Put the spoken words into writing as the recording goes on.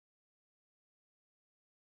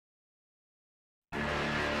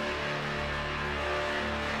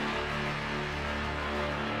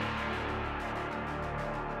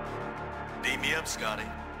me up, Scotty.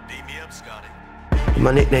 Beat me up, Scotty.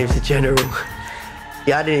 My nickname's the General.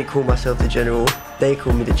 Yeah, I didn't call myself the General. They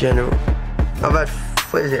called me the General. I've had,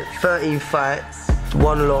 13 fights,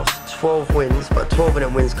 1 loss, 12 wins, but 12 of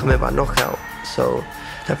them wins come in by knockout. So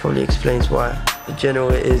that probably explains why. The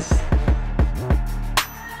General it is.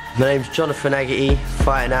 My name's Jonathan Haggerty,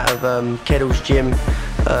 fighting out of Keddle's Gym,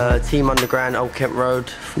 Team Underground, Old Kent Road,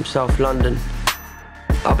 from South London.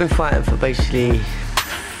 I've been fighting for basically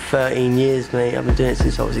 13 years, mate. I've been doing it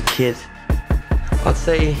since I was a kid. I'd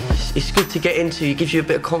say it's good to get into. It gives you a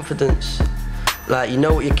bit of confidence. Like, you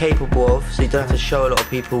know what you're capable of, so you don't have to show a lot of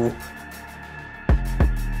people.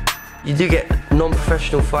 You do get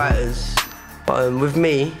non-professional fighters, but with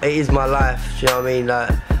me, it is my life, do you know what I mean?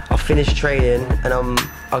 Like, I finish training and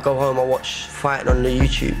I go home, I watch fighting on the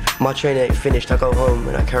YouTube. My training ain't finished, I go home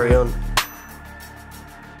and I carry on.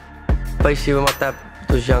 Basically, when my dad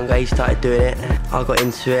was younger, he started doing it. I got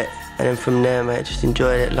into it, and then from there, mate, just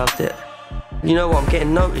enjoyed it, loved it. You know what, I'm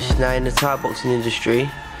getting noticed now in the Thai boxing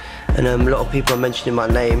industry, and a lot of people are mentioning my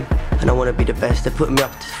name, and I want to be the best. They're putting me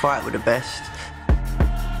up to fight with the best.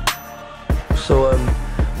 So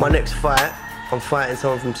my next fight, I'm fighting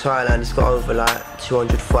someone from Thailand. He's got over like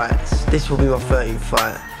 200 fights. This will be my 13th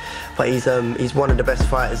fight, but he's one of the best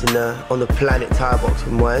fighters on the planet, Thai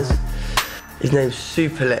boxing wise. His name's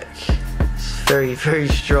Superlek. He's very, very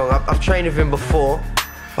strong. I've trained with him before.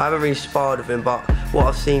 I haven't really sparred with him, but what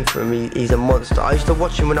I've seen from him, he's a monster. I used to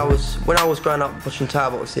watch him when I was growing up watching Thai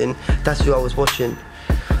boxing. That's who I was watching.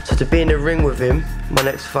 So to be in the ring with him, my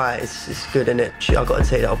next fight, it's good, innit? I got to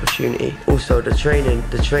take that opportunity. Also, the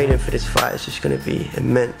training for this fight is just going to be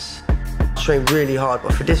immense. I train really hard,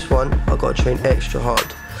 but for this one, I got to train extra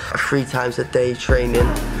hard. 3 times a day training,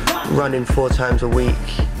 running 4 times a week.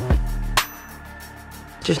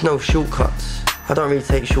 Just no shortcuts. I don't really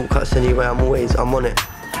take shortcuts anyway. I'm on it.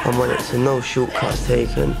 So no shortcuts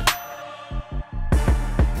taken.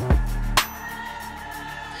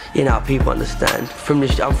 You know, people understand.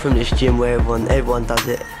 I'm from this gym where everyone does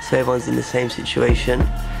it, so everyone's in the same situation. Do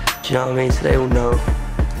you know what I mean? So they all know.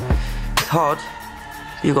 It's hard,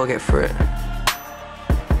 but you gotta get through it.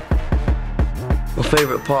 My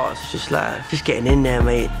favourite part is just getting in there,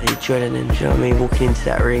 mate. The adrenaline, do you know what I mean? Walking into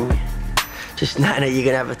that ring, just knowing that you're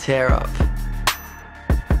gonna have a tear up.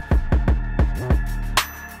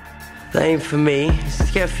 The aim for me is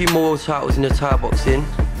to get a few more titles in the Thai boxing.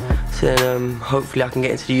 So then hopefully I can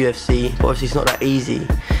get into the UFC. But obviously it's not that easy.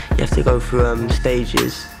 You have to go through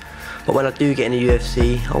stages. But when I do get in the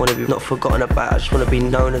UFC, I want to be not forgotten about. I just want to be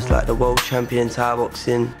known as like the world champion in Thai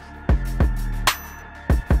boxing.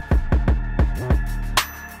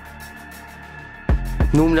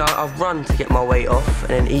 Normally I run to get my weight off and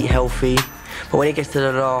then eat healthy. But when it gets to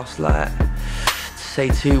the last, like, say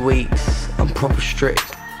 2 weeks, I'm proper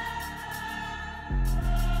strict.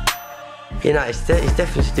 You know, it's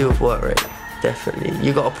definitely to do with work rate, definitely.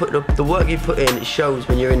 You got to put the work you put in, it shows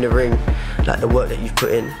when you're in the ring, like the work that you've put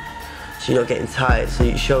in. So you're not getting tired, so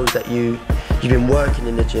it shows that you've been working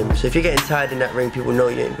in the gym. So if you're getting tired in that ring, people know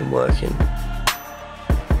you ain't been working.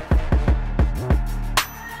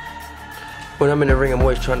 When I'm in the ring, I'm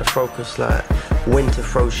always trying to focus, like, when to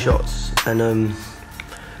throw shots and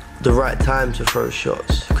the right time to throw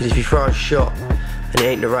shots. Because if you throw a shot and it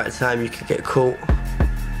ain't the right time, you could get caught.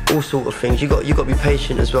 All sort of things. You got to be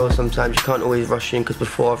patient as well sometimes. You can't always rush in, because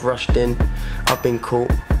before I've rushed in, I've been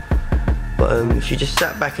caught. But if you just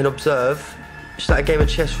sat back and observe, it's like a game of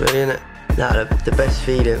chess, really, isn't it? Nah, the best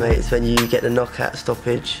feeling, mate, is when you get the knockout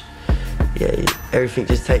stoppage. Yeah, everything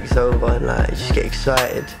just takes over and like you just get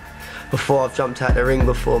excited. Before I've jumped out the ring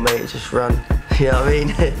before, mate, just run. You know what I mean?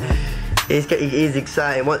 It is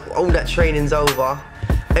exciting. Once all that training's over,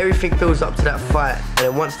 everything builds up to that fight, and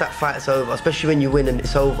then once that fight's over, especially when you win and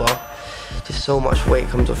it's over, just so much weight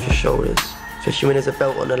comes off your shoulders, especially when there's a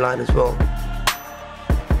belt on the line as well.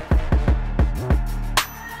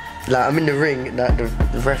 Like, I'm in the ring, like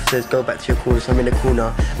the ref says go back to your corner, so I'm in the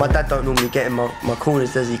corner. My dad don't normally get in my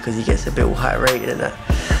corners, does he? Because he gets a bit all high rated and that.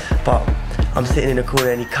 But I'm sitting in the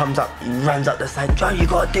corner and he comes up, he runs up the side, Joe, you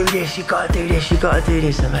gotta do this, you gotta do this, you gotta do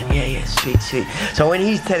this. I'm like, yeah, sweet, sweet. So when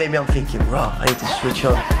he's telling me, I'm thinking, rah, I need to switch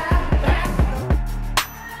on.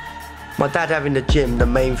 My dad having the gym, the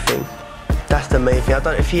main thing. That's the main thing.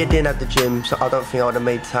 If he didn't have the gym, so I don't think I would have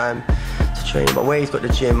made time to train. But where he's got the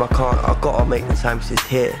gym, I've gotta make the time because it's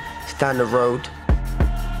here. It's down the road.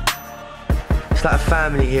 It's like a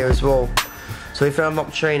family here as well. So if I'm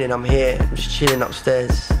not training, I'm here, I'm just chilling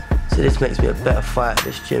upstairs. So this makes me a better fighter at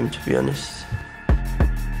this gym, to be honest.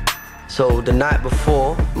 So the night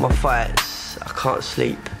before my fights, I can't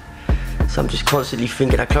sleep. So I'm just constantly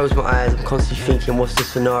thinking, I close my eyes, I'm constantly thinking, what's the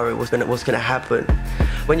scenario, what's gonna happen.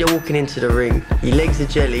 When you're walking into the ring, your legs are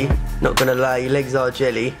jelly, not gonna lie, your legs are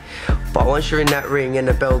jelly, but once you're in that ring and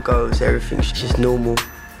the bell goes, everything's just normal.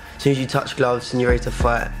 As soon as you touch gloves and you're ready to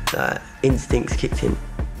fight, instincts kicked in.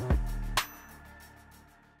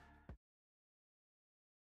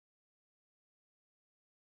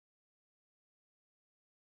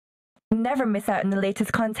 Never miss out on the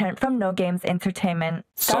latest content from No Games Entertainment.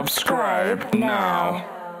 Subscribe now.